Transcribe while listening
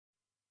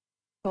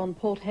On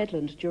Port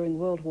Hedland during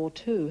World War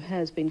II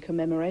has been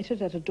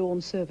commemorated at a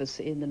dawn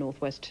service in the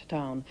northwest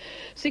town.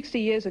 60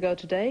 years ago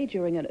today,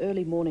 during an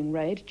early morning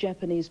raid,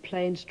 Japanese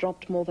planes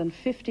dropped more than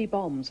 50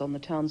 bombs on the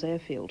town's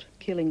airfield,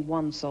 killing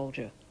one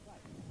soldier.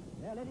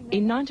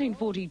 In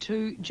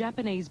 1942,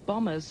 Japanese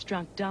bombers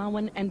struck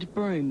Darwin and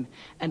Broome,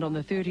 and on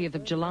the 30th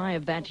of July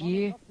of that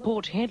year,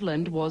 Port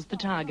Hedland was the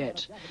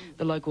target.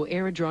 The local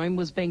aerodrome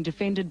was being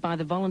defended by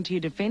the Volunteer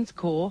Defence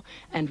Corps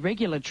and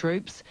regular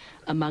troops,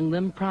 among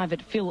them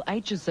Private Phil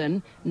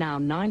Aitchison, now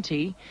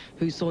 90,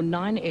 who saw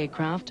 9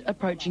 aircraft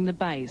approaching the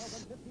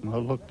base. I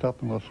looked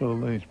up and I saw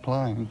these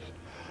planes,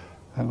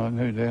 and I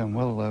knew damn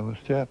well they was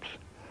Japs.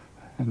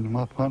 In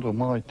the front of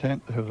my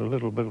tent there was a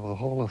little bit of a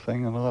hollow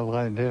thing, and I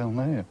lay down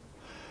there.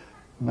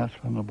 And that's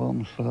when the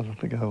bombs started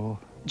to go off.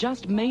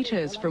 Just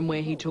metres from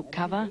where he took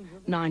cover,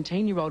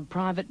 19-year-old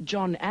Private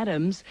John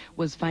Adams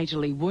was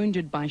fatally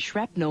wounded by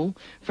shrapnel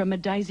from a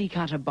daisy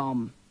cutter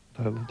bomb.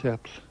 So the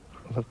Japs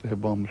let their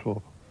bombs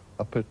off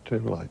a bit too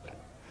late.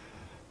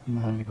 And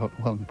I only got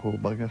one poor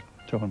bugger,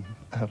 John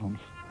Adams.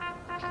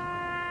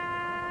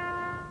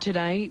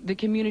 Today, the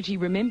community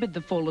remembered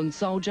the fallen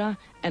soldier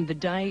and the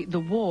day the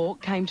war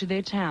came to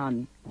their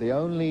town. The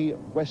only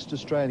West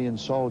Australian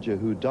soldier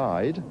who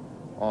died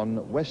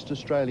on West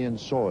Australian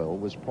soil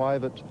was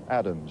Private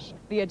Adams.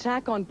 The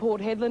attack on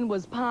Port Hedland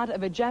was part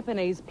of a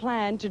Japanese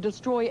plan to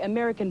destroy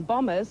American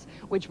bombers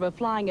which were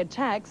flying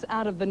attacks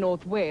out of the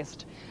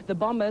northwest. The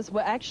bombers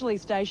were actually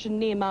stationed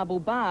near Marble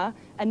Bar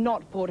and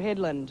not Port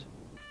Hedland.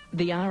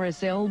 The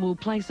RSL will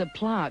place a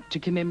plaque to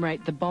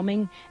commemorate the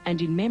bombing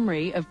and in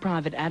memory of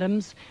Private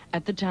Adams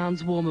at the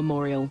town's war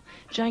memorial.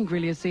 Jane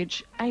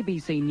Grljusich,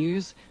 ABC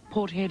News,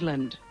 Port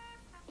Hedland.